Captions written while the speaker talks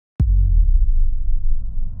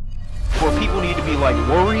like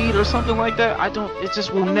worried or something like that. It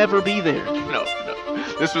just will never be there. No,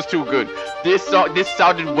 this was too good. This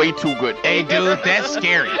sounded way too good. Hey, dude, that's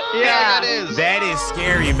scary. Yeah, it is. That is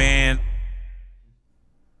scary, man.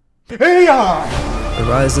 AI! The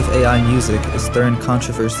rise of AI music is stirring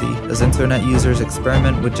controversy as internet users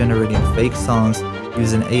experiment with generating fake songs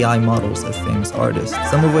using AI models of famous artists,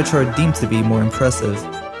 some of which are deemed to be more impressive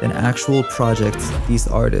than actual projects these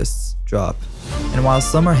artists drop. And while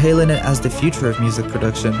some are hailing it as the future of music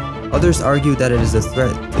production, others argue that it is a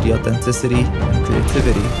threat to the authenticity and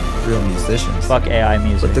creativity of real musicians. Fuck AI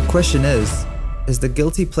music. But the question is the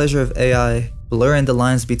guilty pleasure of AI blurring the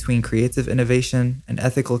lines between creative innovation and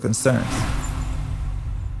ethical concerns?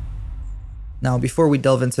 Now, before we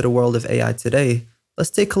delve into the world of AI today, let's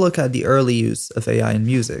take a look at the early use of AI in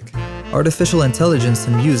music. Artificial intelligence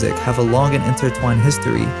and music have a long and intertwined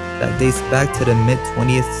history that dates back to the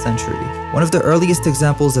mid-20th century. One of the earliest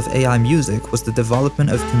examples of AI music was the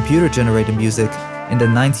development of computer-generated music in the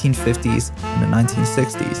 1950s and the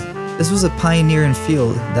 1960s. This was a pioneering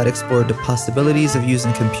field that explored the possibilities of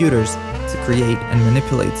using computers to create and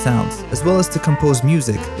manipulate sounds, as well as to compose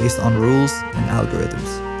music based on rules and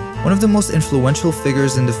algorithms. One of the most influential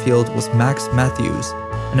figures in the field was Max Matthews,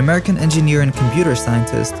 an American engineer and computer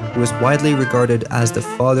scientist who is widely regarded as the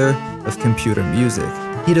father of computer music.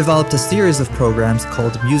 He developed a series of programs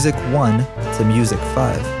called Music 1 to Music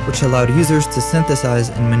 5, which allowed users to synthesize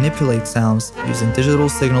and manipulate sounds using digital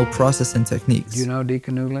signal processing techniques. Do you know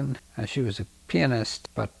Deacon Newland? She was a pianist,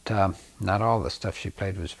 but not all the stuff she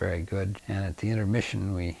played was very good. And at the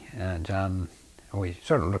intermission, we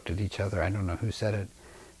sort of looked at each other. I don't know who said it.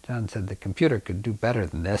 John said, the computer could do better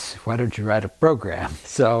than this. Why don't you write a program?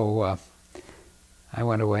 So I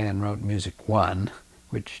went away and wrote Music 1,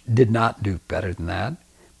 which did not do better than that,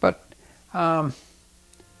 but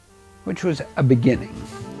which was a beginning.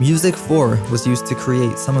 Music 4 was used to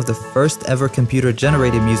create some of the first ever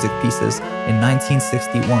computer-generated music pieces in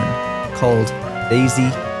 1961, called Daisy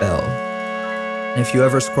Bell. And if you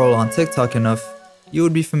ever scroll on TikTok enough, you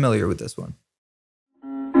would be familiar with this one.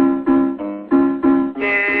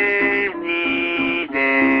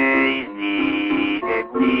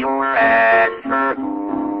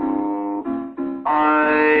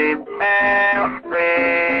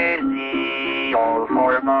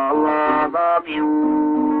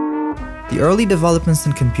 The early developments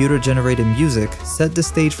in computer-generated music set the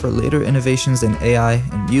stage for later innovations in AI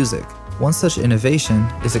and music. One such innovation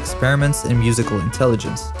is experiments in musical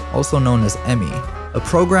intelligence, also known as EMI, a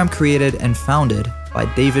program created and founded by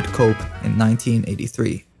David Cope in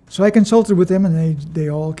 1983. So I consulted with them, and they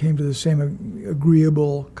all came to the same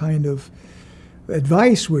agreeable kind of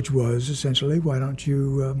advice, which was essentially, why don't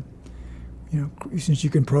you, since you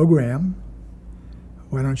can program,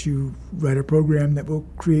 why don't you write a program that will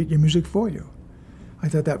create your music for you? I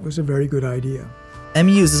thought that was a very good idea.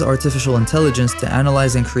 EMI uses artificial intelligence to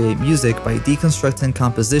analyze and create music by deconstructing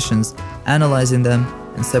compositions, analyzing them,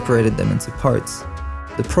 and separating them into parts.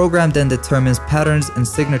 The program then determines patterns and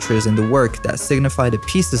signatures in the work that signify the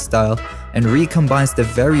piece's style and recombines the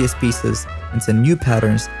various pieces into new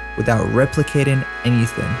patterns without replicating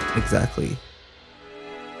anything exactly.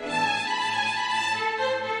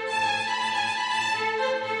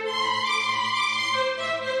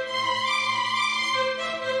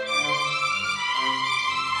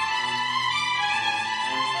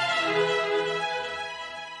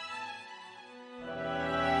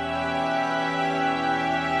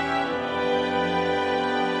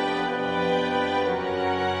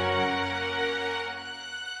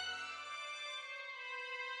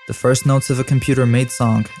 The first notes of a computer-made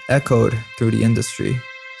song echoed through the industry,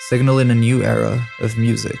 signaling a new era of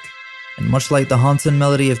music. And much like the haunting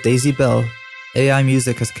melody of Daisy Bell, AI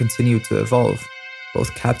music has continued to evolve,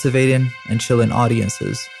 both captivating and chilling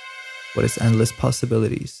audiences with its endless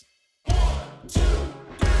possibilities.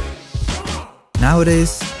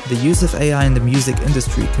 Nowadays, the use of AI in the music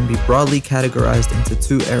industry can be broadly categorized into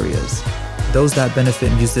two areas: those that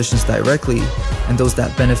benefit musicians directly, and those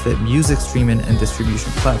that benefit music streaming and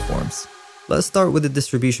distribution platforms. Let's start with the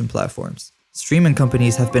distribution platforms. Streaming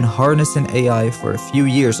companies have been harnessing AI for a few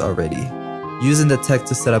years already, using the tech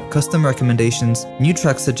to set up custom recommendations, new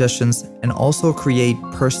track suggestions, and also create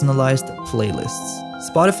personalized playlists.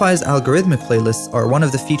 Spotify's algorithmic playlists are one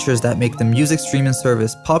of the features that make the music streaming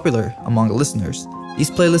service popular among listeners.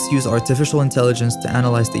 These playlists use artificial intelligence to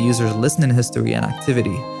analyze the user's listening history and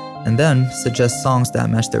activity, and then suggest songs that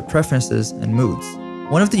match their preferences and moods.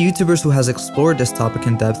 One of the YouTubers who has explored this topic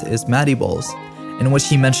in depth is Matty Balls, in which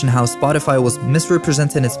he mentioned how Spotify was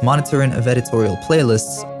misrepresenting its monitoring of editorial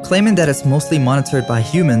playlists, claiming that it's mostly monitored by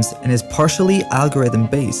humans and is partially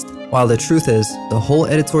algorithm-based, while the truth is, the whole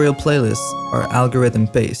editorial playlists are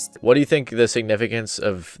algorithm-based. What do you think the significance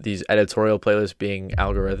of these editorial playlists being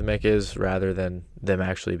algorithmic is, rather than them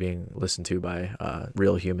actually being listened to by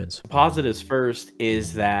real humans? Positives first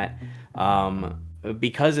is that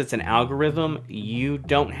because it's an algorithm, you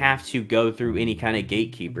don't have to go through any kind of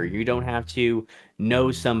gatekeeper. You don't have to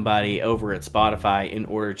know somebody over at Spotify in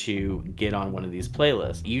order to get on one of these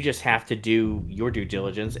playlists. You just have to do your due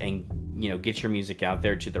diligence and, you know, get your music out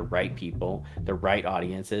there to the right people, the right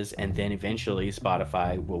audiences, and then eventually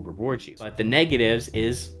Spotify will reward you. But the negatives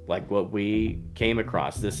is like what we came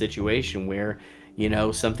across, this situation where, you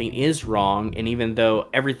know, something is wrong, and even though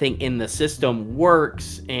everything in the system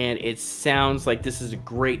works and it sounds like this is a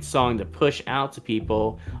great song to push out to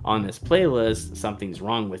people on this playlist, something's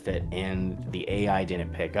wrong with it and the AI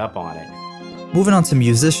didn't pick up on it. Moving on to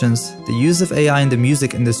musicians, the use of AI in the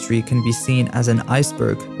music industry can be seen as an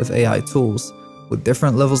iceberg of AI tools, with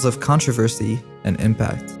different levels of controversy and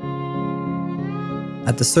impact.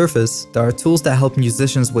 At the surface, there are tools that help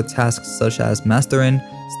musicians with tasks such as mastering,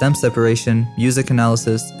 stem separation, music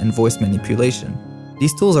analysis, and voice manipulation.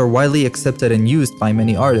 These tools are widely accepted and used by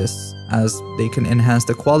many artists, as they can enhance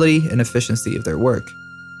the quality and efficiency of their work.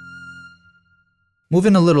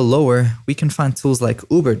 Moving a little lower, we can find tools like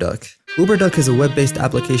UberDuck. UberDuck is a web-based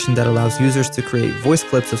application that allows users to create voice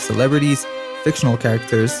clips of celebrities, fictional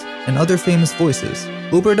characters, and other famous voices.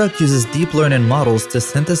 UberDuck uses deep learning models to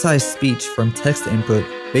synthesize speech from text input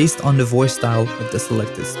based on the voice style of the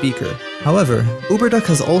selected speaker. However, UberDuck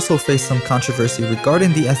has also faced some controversy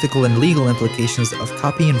regarding the ethical and legal implications of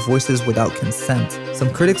copying voices without consent.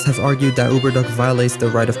 Some critics have argued that UberDuck violates the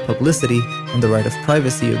right of publicity and the right of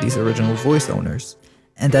privacy of these original voice owners,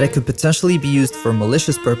 and that it could potentially be used for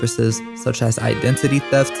malicious purposes such as identity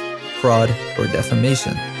theft, fraud, or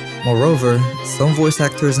defamation. Moreover, some voice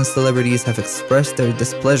actors and celebrities have expressed their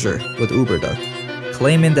displeasure with UberDuck,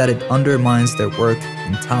 claiming that it undermines their work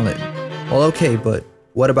and talent. Well, okay, but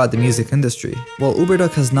what about the music industry? Well,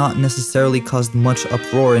 UberDuck has not necessarily caused much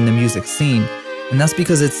uproar in the music scene, and that's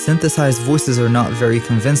because its synthesized voices are not very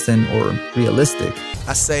convincing or realistic.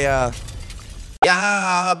 I say,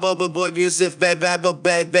 Although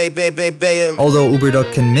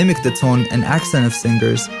UberDuck can mimic the tone and accent of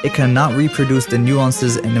singers, it cannot reproduce the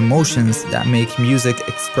nuances and emotions that make music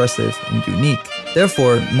expressive and unique.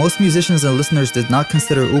 Therefore, most musicians and listeners did not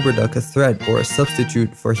consider UberDuck a threat or a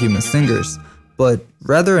substitute for human singers, but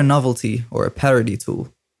rather a novelty or a parody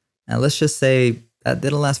tool. And let's just say that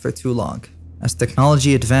didn't last for too long. As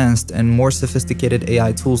technology advanced and more sophisticated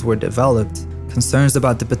AI tools were developed, concerns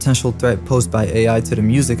about the potential threat posed by AI to the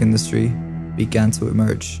music industry began to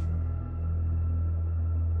emerge.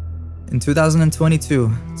 In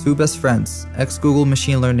 2022, two best friends, ex-Google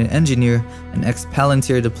machine learning engineer and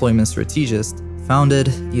ex-Palantir deployment strategist, founded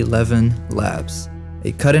 11 Labs,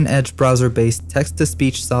 a cutting-edge browser-based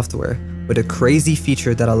text-to-speech software with a crazy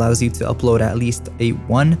feature that allows you to upload at least a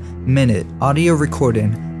 1-minute audio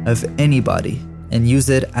recording of anybody and use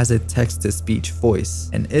it as a text-to-speech voice.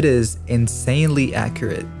 And it is insanely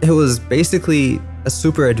accurate. It was basically a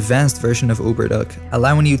super advanced version of UberDuck,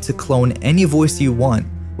 allowing you to clone any voice you want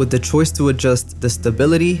with the choice to adjust the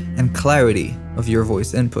stability and clarity of your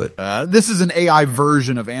voice input. This is an AI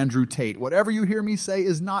version of Andrew Tate. Whatever you hear me say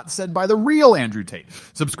is not said by the real Andrew Tate.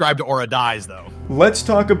 Subscribe to Aura Dies, though. Let's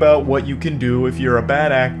talk about what you can do if you're a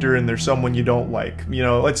bad actor and there's someone you don't like. You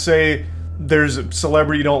know, let's say there's a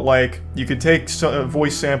celebrity you don't like. You could take a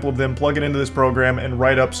voice sample of them, plug it into this program, and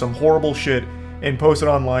write up some horrible shit and post it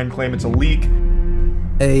online, claim it's a leak.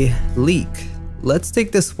 A leak. Let's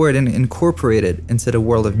take this word and incorporate it into the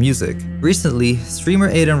world of music. Recently,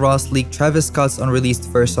 streamer Aiden Ross leaked Travis Scott's unreleased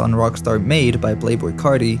verse on Rockstar Made by Playboi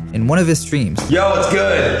Carti in one of his streams. Yo, it's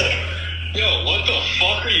good. Yo, what the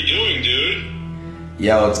fuck are you doing, dude?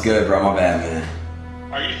 Yo, it's good, bro. My bad, man.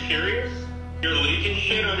 Are you serious? You're leaking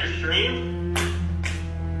shit on your stream?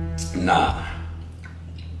 Nah.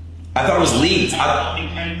 I thought it was leaked. Fucking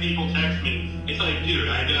 10 people text me. It's like, dude,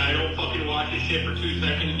 I don't fucking watch this shit for 2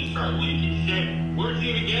 seconds and you start leaking shit. Where'd you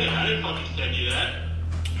even get it? I didn't fucking send you that.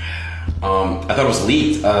 I thought it was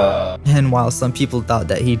leaked. And while some people thought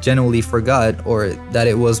that he genuinely forgot or that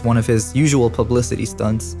it was one of his usual publicity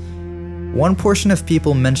stunts, one portion of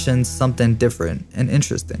people mentioned something different and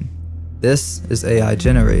interesting. This is AI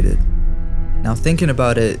generated. Now thinking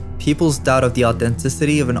about it, people's doubt of the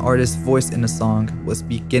authenticity of an artist's voice in a song was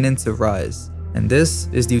beginning to rise. And this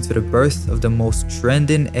is due to the birth of the most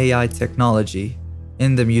trending AI technology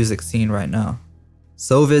in the music scene right now.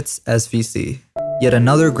 Sovit's SVC. yet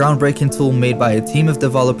another groundbreaking tool made by a team of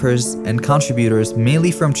developers and contributors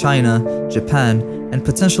mainly from China, Japan, and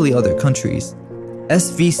potentially other countries.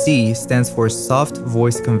 SVC stands for Soft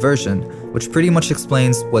Voice Conversion, which pretty much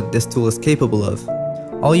explains what this tool is capable of.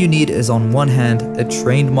 All you need is on one hand a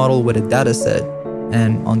trained model with a dataset,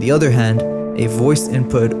 and on the other hand a voice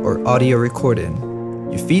input or audio recording.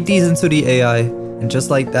 You feed these into the AI, and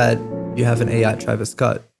just like that, you have an AI Travis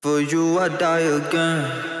Scott. For you I die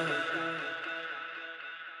again.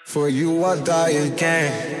 For you I die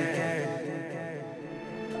again.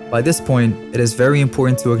 By this point, it is very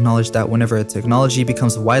important to acknowledge that whenever a technology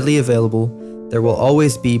becomes widely available, there will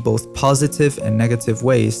always be both positive and negative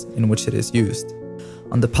ways in which it is used.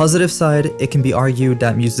 On the positive side, it can be argued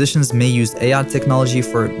that musicians may use AI technology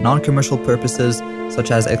for non-commercial purposes,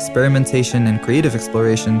 such as experimentation and creative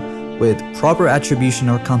exploration, with proper attribution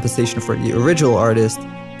or compensation for the original artist,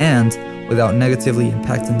 and without negatively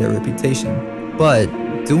impacting their reputation. But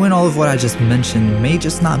doing all of what I just mentioned may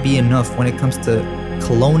just not be enough when it comes to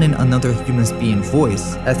cloning another human being's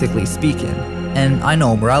voice, ethically speaking. And I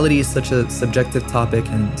know morality is such a subjective topic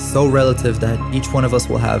and so relative that each one of us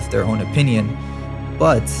will have their own opinion.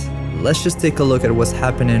 But let's just take a look at what's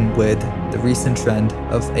happening with the recent trend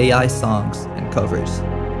of AI songs and covers.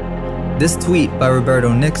 This tweet by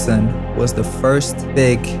Roberto Nixon was the first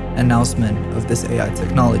big announcement of this AI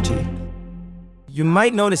technology. You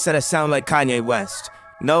might notice that I sound like Kanye West.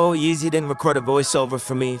 No, Yeezy didn't record a voiceover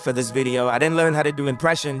for me for this video. I didn't learn how to do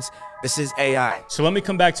impressions. This is AI. So let me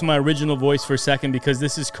come back to my original voice for a second because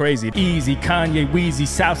this is crazy. Easy, Kanye, Weezy,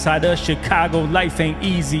 Southside of Chicago, life ain't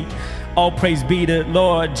easy. All praise be to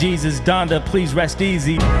Lord Jesus, Donda, please rest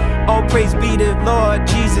easy. All praise be to Lord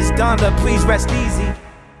Jesus, Donda, please rest easy.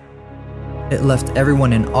 It left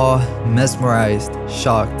everyone in awe, mesmerized,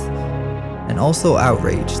 shocked, and also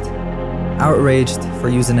outraged. Outraged for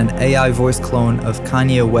using an AI voice clone of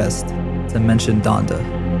Kanye West to mention Donda.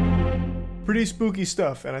 Pretty spooky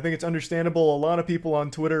stuff, and I think it's understandable. A lot of people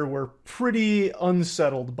on Twitter were pretty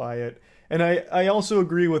unsettled by it. And I also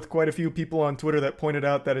agree with quite a few people on Twitter that pointed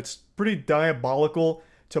out that it's pretty diabolical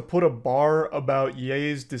to put a bar about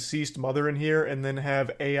Ye's deceased mother in here and then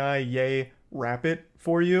have AI Ye rap it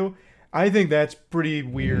for you. I think that's pretty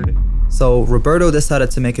weird. So Roberto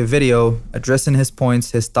decided to make a video addressing his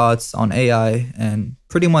points, his thoughts on AI, and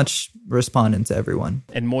pretty much responding to everyone.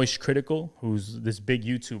 And Moist Critical, who's this big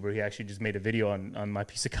YouTuber, he actually just made a video on my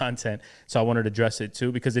piece of content. So I wanted to address it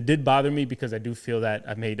too, because it did bother me because I do feel that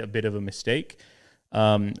I made a bit of a mistake.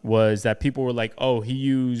 Was that people were like, oh, he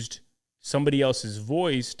used somebody else's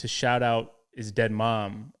voice to shout out his dead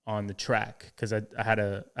mom on the track. Because I had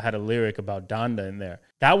a lyric about Donda in there.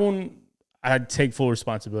 That one, I'd take full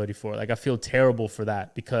responsibility for it. Like, I feel terrible for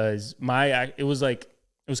that because it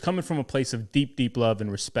was coming from a place of deep, deep love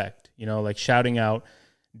and respect, you know, like shouting out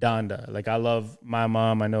Donda. Like, I love my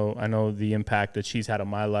mom. I know the impact that she's had on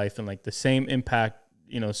my life, and like the same impact,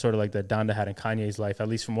 you know, sort of like that Donda had in Kanye's life, at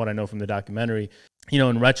least from what I know from the documentary. You know,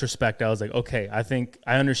 in retrospect, I was like, okay, I think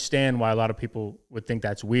I understand why a lot of people would think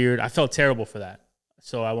that's weird. I felt terrible for that.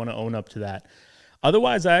 So I want to own up to that.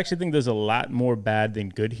 Otherwise, I actually think there's a lot more bad than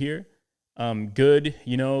good here. Good,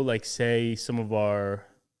 you know, like say some of our,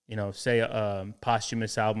 you know, say a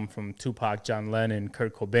posthumous album from Tupac, John Lennon,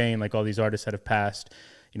 Kurt Cobain, like all these artists that have passed,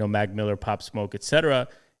 you know, Mac Miller, Pop Smoke, etc.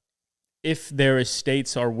 If their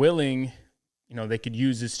estates are willing, you know, they could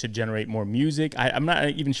use this to generate more music. I'm not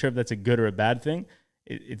even sure if that's a good or a bad thing.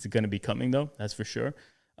 It's going to be coming though, that's for sure.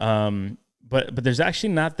 But there's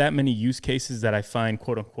actually not that many use cases that I find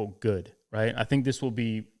quote unquote good, right? I think this will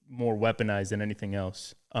be more weaponized than anything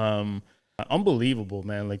else. Unbelievable,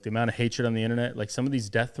 man. Like the amount of hatred on the internet, like some of these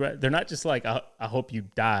death threats, they're not just like, I hope you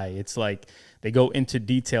die. It's like they go into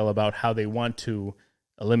detail about how they want to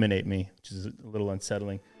eliminate me, which is a little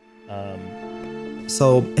unsettling.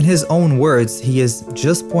 So in his own words, he is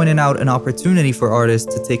just pointing out an opportunity for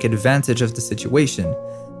artists to take advantage of the situation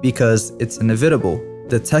because it's inevitable.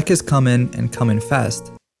 The tech is coming and coming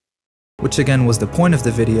fast, which again was the point of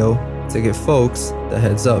the video, to give folks the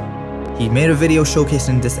heads up. He made a video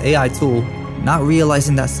showcasing this AI tool, not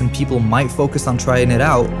realizing that some people might focus on trying it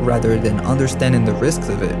out rather than understanding the risks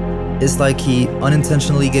of it. It's like he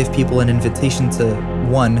unintentionally gave people an invitation to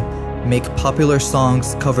 1. Make popular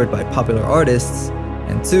songs covered by popular artists,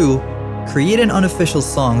 and 2. Creating unofficial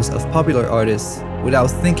songs of popular artists without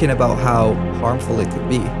thinking about how harmful it could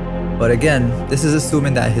be. But again, this is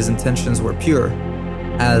assuming that his intentions were pure,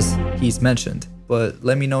 as he's mentioned. But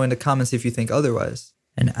let me know in the comments if you think otherwise.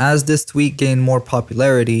 And as this tweet gained more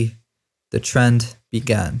popularity, the trend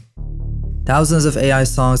began. Thousands of AI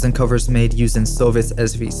songs and covers made using Soviet's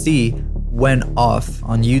SVC went off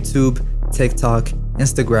on YouTube, TikTok,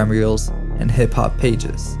 Instagram Reels, and hip-hop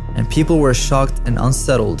pages. And people were shocked and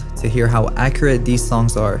unsettled to hear how accurate these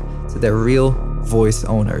songs are to their real voice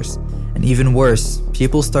owners. And even worse,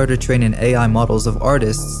 people started training AI models of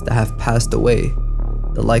artists that have passed away.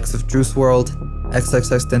 The likes of Juice WRLD,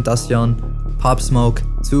 XXXTentacion, Pop Smoke,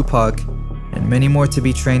 Tupac, and many more to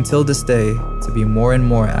be trained till this day to be more and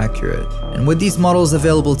more accurate. And with these models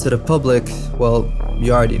available to the public, well,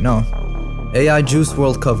 you already know. AI Juice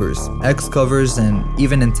WRLD covers, X covers, and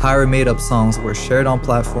even entire made-up songs were shared on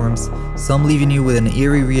platforms, some leaving you with an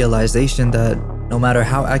eerie realization that no matter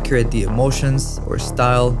how accurate the emotions or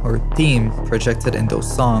style or theme projected in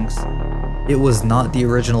those songs, it was not the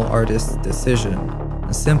original artist's decision,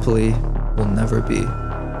 and simply will never be.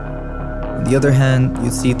 On the other hand,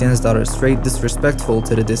 you'd see things that are straight disrespectful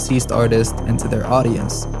to the deceased artist and to their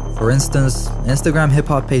audience. For instance, Instagram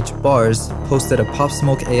hip-hop page Bars posted a Pop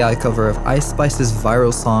Smoke AI cover of Ice Spice's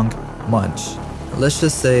viral song, Munch. Let's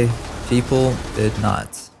just say, people did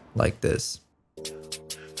not like this.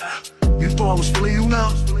 You thought I was feeling you now?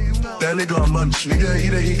 That nigga on Munch, nigga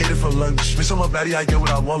eat it, he ate it for lunch. Bitch, on my baddie, I get what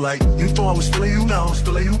I want, like. You thought I was feeling you now,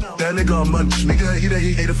 That nigga on Munch, nigga eat it,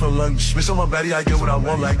 he ate it for lunch. Bitch, on my baddie, I get what I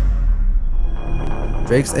want, like.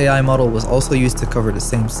 Drake's AI model was also used to cover the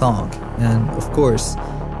same song, and of course,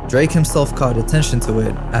 Drake himself caught attention to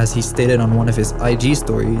it as he stated on one of his IG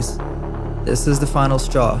stories, "This is the final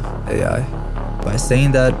straw, AI." By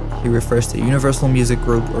saying that, he refers to Universal Music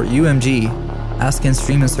Group, or UMG, asking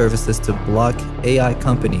streaming services to block AI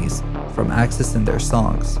companies from accessing their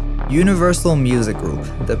songs. Universal Music Group,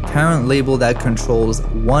 the parent label that controls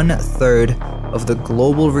 1/3 of the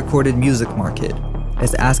global recorded music market,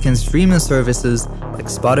 is asking streaming services like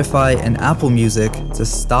Spotify and Apple Music to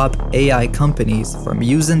stop AI companies from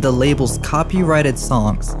using the label's copyrighted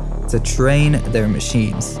songs to train their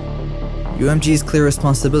machines. UMG's clear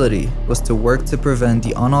responsibility was to work to prevent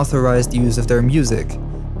the unauthorized use of their music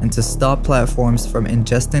and to stop platforms from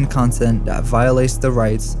ingesting content that violates the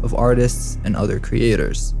rights of artists and other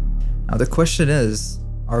creators. Now the question is,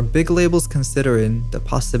 are big labels considering the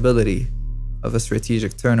possibility of a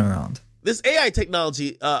strategic turnaround? This AI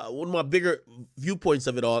technology, one of my bigger viewpoints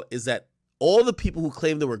of it all is that all the people who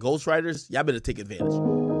claim they were ghostwriters, y'all better take advantage.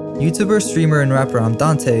 YouTuber, streamer, and rapper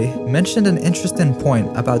Andante mentioned an interesting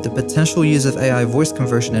point about the potential use of AI voice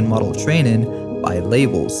conversion and model training by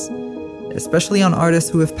labels, especially on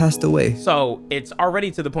artists who have passed away. So it's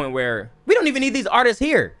already to the point where we don't even need these artists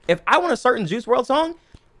here. If I want a certain Juice WRLD song,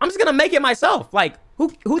 I'm just gonna make it myself. Like,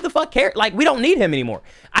 who the fuck cares? Like, we don't need him anymore.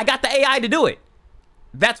 I got the AI to do it.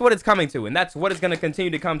 That's what it's coming to, and that's what it's going to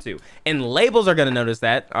continue to come to. And labels are going to notice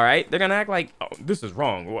that, all right? They're going to act like, oh, this is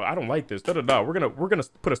wrong. Well, I don't like this. Da-da-da. We're going to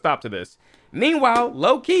put a stop to this. Meanwhile,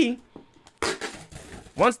 low key,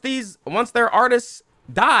 once their artist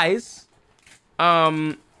dies,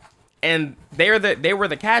 and they were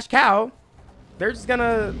the cash cow, they're just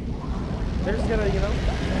gonna, you know,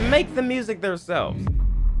 make the music themselves.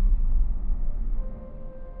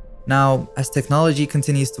 Now, as technology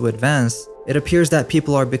continues to advance, it appears that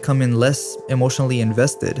people are becoming less emotionally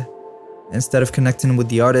invested. Instead of connecting with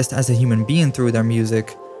the artist as a human being through their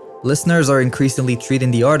music, listeners are increasingly treating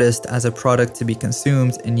the artist as a product to be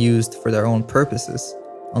consumed and used for their own purposes.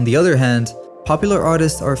 On the other hand, popular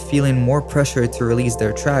artists are feeling more pressure to release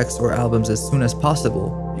their tracks or albums as soon as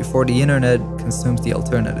possible before the internet consumes the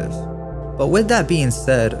alternative. But with that being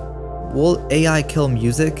said, will AI kill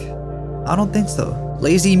music? I don't think so.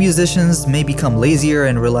 Lazy musicians may become lazier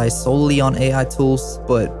and rely solely on AI tools,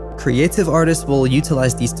 but creative artists will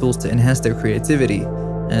utilize these tools to enhance their creativity,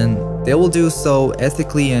 and they will do so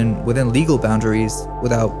ethically and within legal boundaries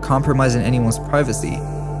without compromising anyone's privacy.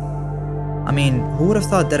 I mean, who would have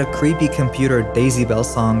thought that a creepy computer Daisy Bell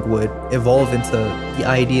song would evolve into the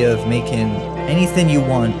idea of making anything you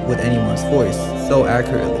want with anyone's voice so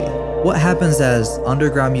accurately? What happens as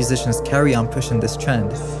underground musicians carry on pushing this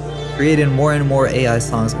trend, creating more and more AI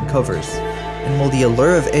songs and covers? And will the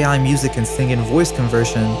allure of AI music and singing voice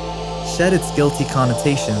conversion shed its guilty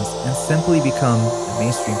connotations and simply become a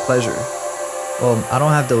mainstream pleasure? Well, I don't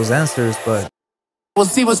have those answers, but we'll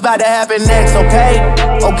see what's about to happen next, okay?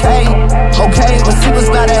 Okay, okay, we'll see what's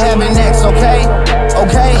about to happen next, okay?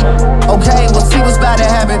 Okay, okay, we'll see what's about to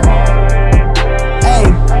happen. Hey,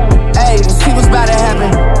 hey, we'll see what's about to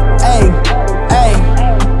happen. Hey, hey,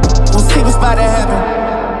 we'll see what's about to happen.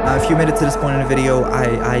 If you made it to this point in the video,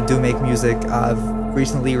 I do make music. I've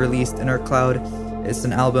recently released Inert Cloud. It's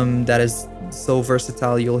an album that is so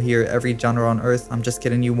versatile, you'll hear every genre on earth. I'm just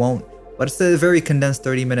kidding, you won't. But it's a very condensed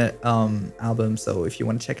 30-minute album, so if you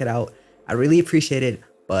want to check it out, I really appreciate it.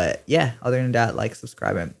 But yeah, other than that, like,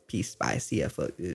 subscribe, and peace. Bye. See ya. Fuck, dude.